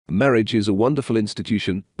Marriage is a wonderful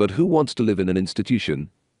institution, but who wants to live in an institution?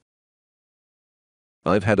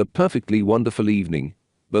 I've had a perfectly wonderful evening,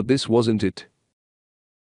 but this wasn't it.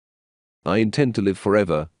 I intend to live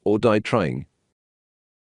forever, or die trying.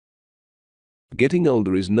 Getting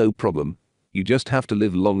older is no problem, you just have to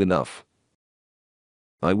live long enough.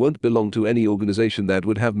 I won't belong to any organization that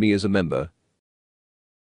would have me as a member.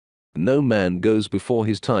 No man goes before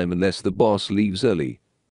his time unless the boss leaves early.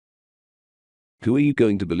 Who are you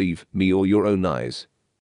going to believe, me or your own eyes?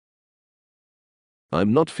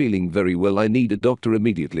 I'm not feeling very well, I need a doctor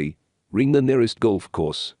immediately. Ring the nearest golf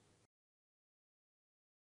course.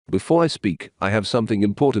 Before I speak, I have something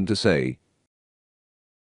important to say.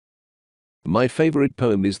 My favorite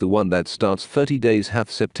poem is the one that starts 30 days hath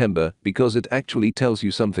September, because it actually tells you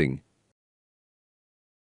something.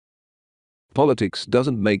 Politics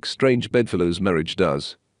doesn't make strange bedfellows, marriage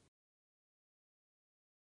does.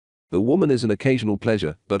 A woman is an occasional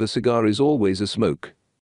pleasure, but a cigar is always a smoke.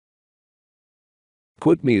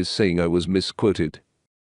 Quote me as saying I was misquoted.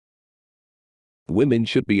 Women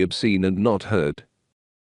should be obscene and not heard.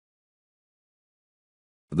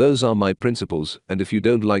 Those are my principles, and if you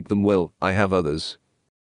don't like them, well, I have others.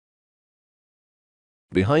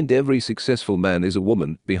 Behind every successful man is a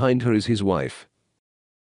woman, behind her is his wife.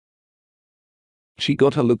 She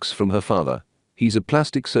got her looks from her father. He's a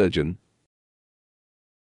plastic surgeon.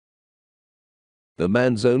 A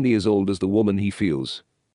man's only as old as the woman he feels.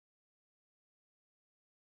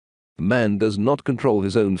 Man does not control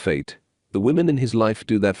his own fate. The women in his life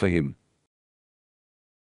do that for him.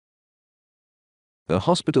 A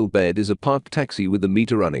hospital bed is a parked taxi with the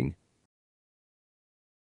meter running.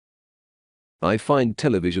 I find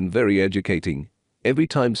television very educating. Every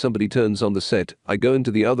time somebody turns on the set, I go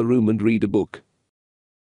into the other room and read a book.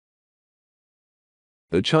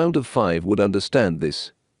 A child of 5 would understand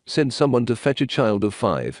this. Send someone to fetch a child of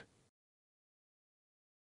 5.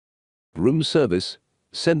 Room service.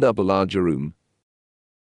 Send up a larger room.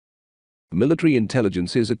 Military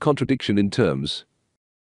intelligence is a contradiction in terms.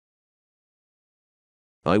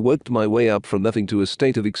 I worked my way up from nothing to a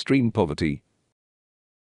state of extreme poverty.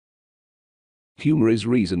 Humor is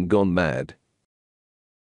reason gone mad.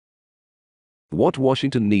 What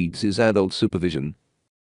Washington needs is adult supervision.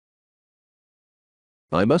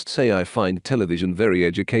 I must say I find television very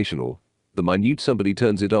educational. The minute somebody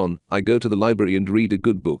turns it on, I go to the library and read a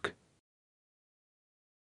good book.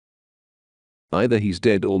 Either he's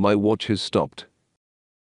dead or my watch has stopped.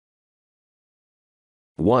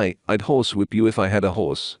 Why, I'd horsewhip you if I had a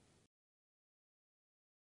horse.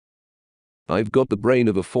 I've got the brain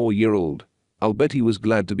of a 4-year-old. I'll bet he was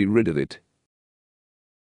glad to be rid of it.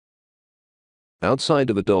 Outside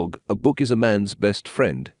of a dog, a book is a man's best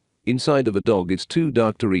friend. Inside of a dog, it's too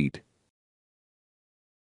dark to read.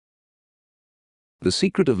 The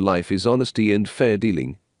secret of life is honesty and fair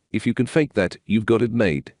dealing. If you can fake that, you've got it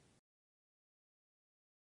made.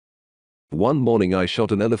 One morning I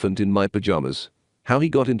shot an elephant in my pajamas. How he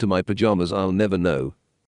got into my pajamas I'll never know.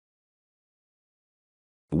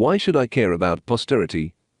 Why should I care about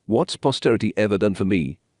posterity? What's posterity ever done for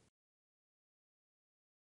me?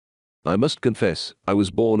 I must confess, I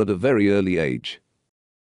was born at a very early age.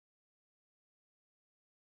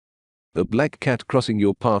 A black cat crossing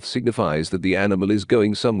your path signifies that the animal is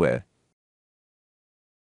going somewhere.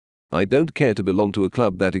 I don't care to belong to a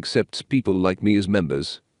club that accepts people like me as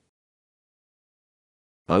members.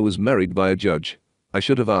 I was married by a judge. I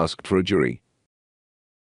should have asked for a jury.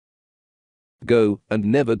 Go, and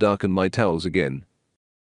never darken my towels again.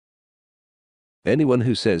 Anyone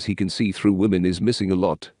who says he can see through women is missing a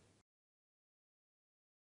lot.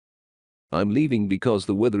 I'm leaving because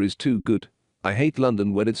the weather is too good. I hate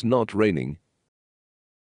London when it's not raining.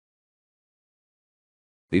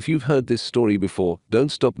 If you've heard this story before,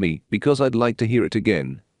 don't stop me, because I'd like to hear it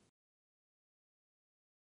again.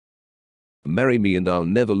 Marry me and I'll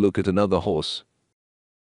never look at another horse.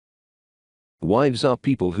 Wives are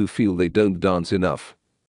people who feel they don't dance enough.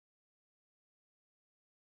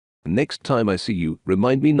 Next time I see you,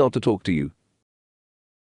 remind me not to talk to you.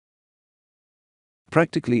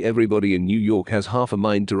 Practically everybody in New York has half a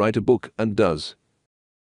mind to write a book, and does.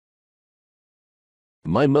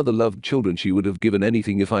 My mother loved children. She would have given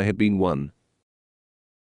anything if I had been one.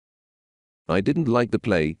 I didn't like the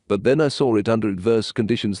play, but then I saw it under adverse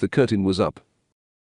conditions. The curtain was up.